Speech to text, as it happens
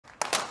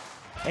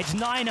It's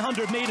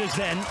 900 metres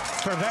then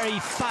for a very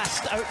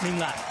fast opening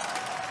lap.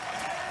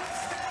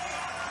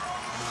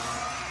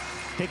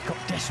 Pidcock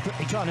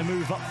desperately trying to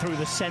move up through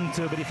the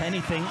centre, but if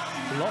anything,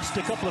 lost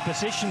a couple of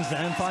positions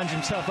there and finds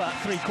himself about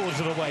 3/4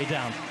 of the way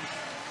down.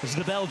 This is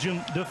the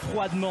Belgian de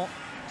Froidemont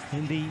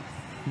in the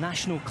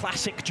national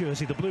classic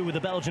jersey, the blue with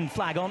the Belgian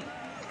flag on.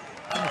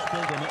 Finished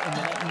building it in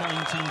the late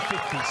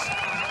 1950s.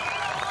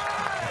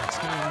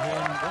 Skiing here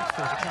in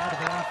Watford, a crowd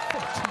of around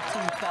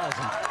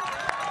 42,000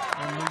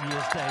 on New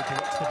Year's Day to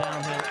watch the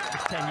downhill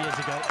just 10 years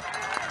ago.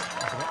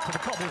 As they got to the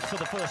cobbles for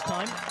the first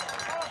time.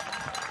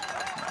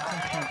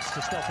 Chance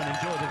to stop and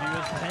enjoy the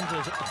viewers.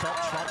 Penders at the top,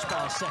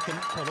 Schwarzbauer second,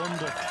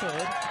 Colombo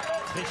third,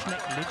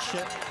 Frischneck,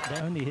 Litsche,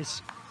 then only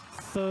his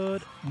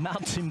third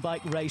mountain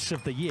bike race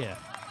of the year.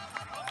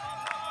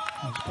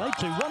 He's played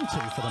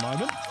 2-1-2 for the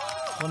moment.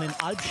 One in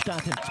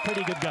Albstadt, and it's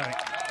pretty good going.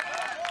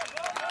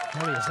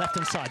 There he is, left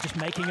hand side, just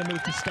making a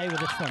move to stay with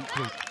his front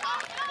group.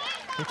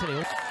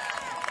 Italy.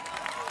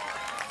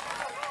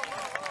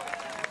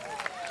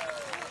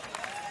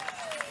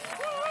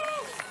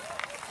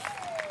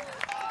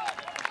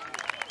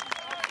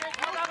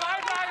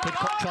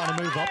 Pidcock trying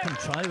to move up and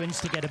try to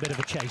instigate a bit of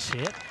a chase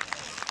here.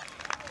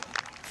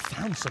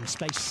 Found some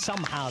space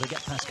somehow to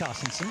get past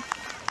Carstensen.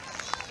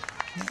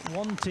 Not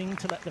wanting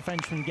to let the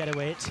Frenchman get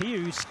away. It's he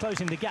who's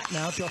closing the gap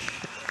now. Josh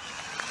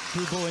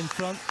Dubois in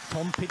front,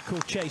 Tom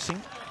Pidcock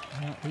chasing.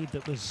 That lead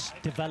that was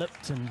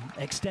developed and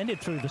extended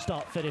through the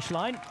start-finish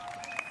line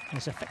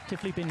has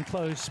effectively been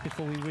closed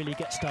before we really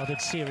get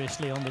started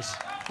seriously on this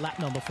lap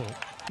number 4.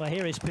 Well,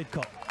 here is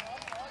Pidcock.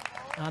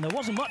 And there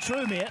wasn't much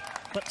room here,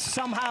 but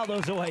somehow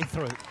there's a way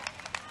through.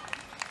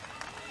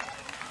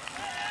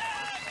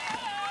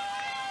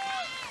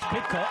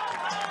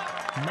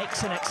 Pidcock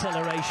makes an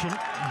acceleration,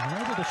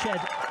 unable to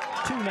shed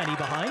too many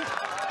behind.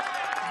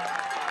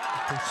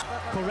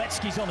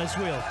 Koretsky's on his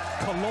wheel.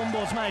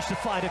 Colombo's managed to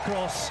fight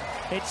across.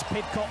 It's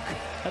Pidcock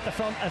at the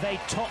front of a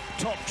top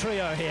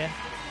trio here.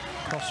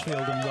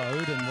 Crossfield and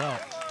road, and well,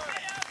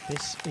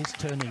 this is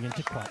turning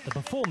into quite the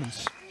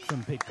performance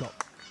from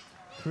Pidcock.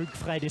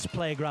 Krugfredis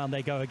playground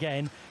they go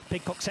again.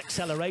 Pidcock's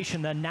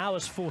acceleration there now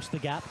has forced the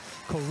gap.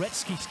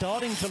 Koretsky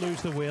starting to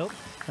lose the wheel,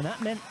 and that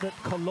meant that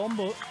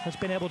Colombo has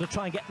been able to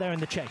try and get there in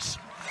the chase.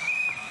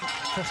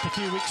 Just a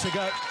few weeks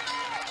ago.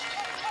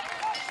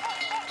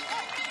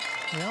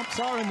 The Alps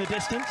are in the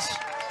distance.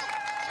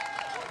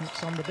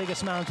 It's on the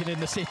biggest mountain in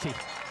the city.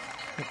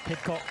 But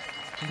Pidcock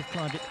would have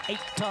climbed it 8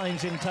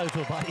 times in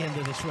total by the end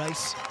of this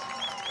race.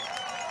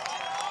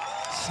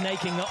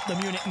 Snaking up the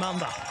Munich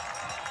Mamba.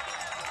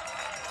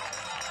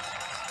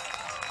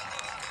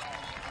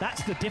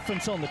 That's the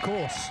difference on the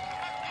course.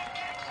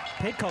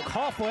 Pidcock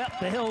halfway up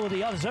the hill where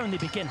the others only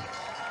begin.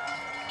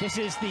 This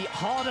is the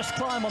hardest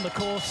climb on the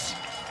course,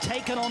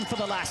 taken on for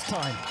the last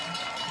time.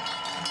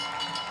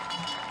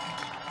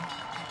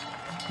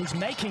 He's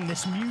making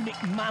this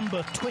Munich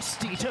Mamba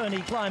twisty,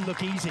 turny climb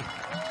look easy.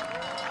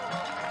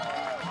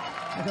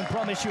 I can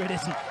promise you it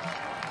isn't.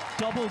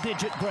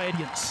 Double-digit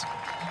gradients,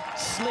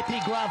 slippy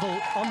gravel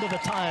under the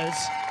tyres,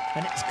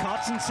 and it's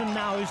Carstensen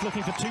now who's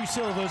looking for 2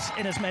 silvers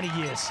in as many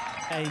years.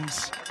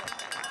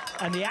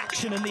 And the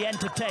action and the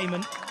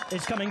entertainment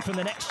is coming from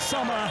the next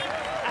summer.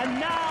 And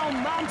now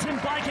mountain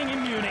biking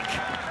in Munich.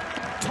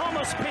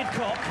 Thomas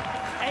Pidcock,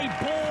 a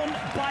born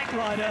bike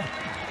rider,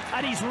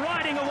 and he's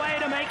riding away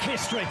to make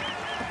history.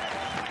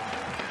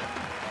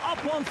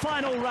 Up one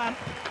final ramp,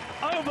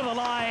 over the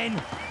line,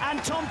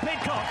 and Tom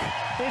Pidcock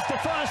is the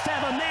first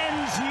ever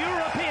men's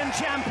European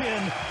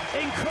champion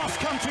in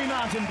cross-country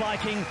mountain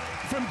biking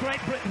from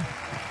Great Britain.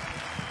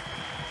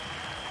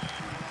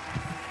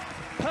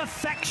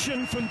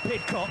 Perfection from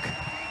Pidcock.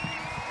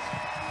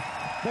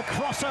 The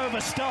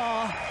crossover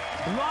star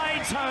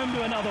rides home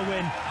to another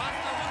win.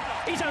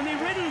 He's only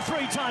ridden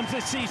 3 times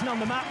this season on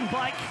the mountain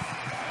bike.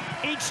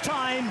 Each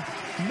time,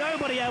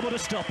 nobody able to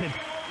stop him.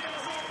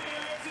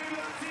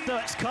 So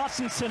it's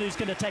Carstensen who's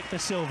going to take the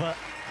silver.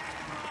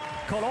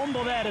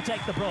 Colombo there to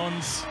take the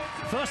bronze.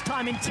 First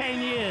time in 10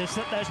 years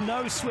that there's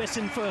no Swiss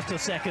in first or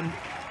second.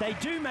 They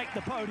do make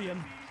the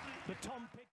podium, but Tom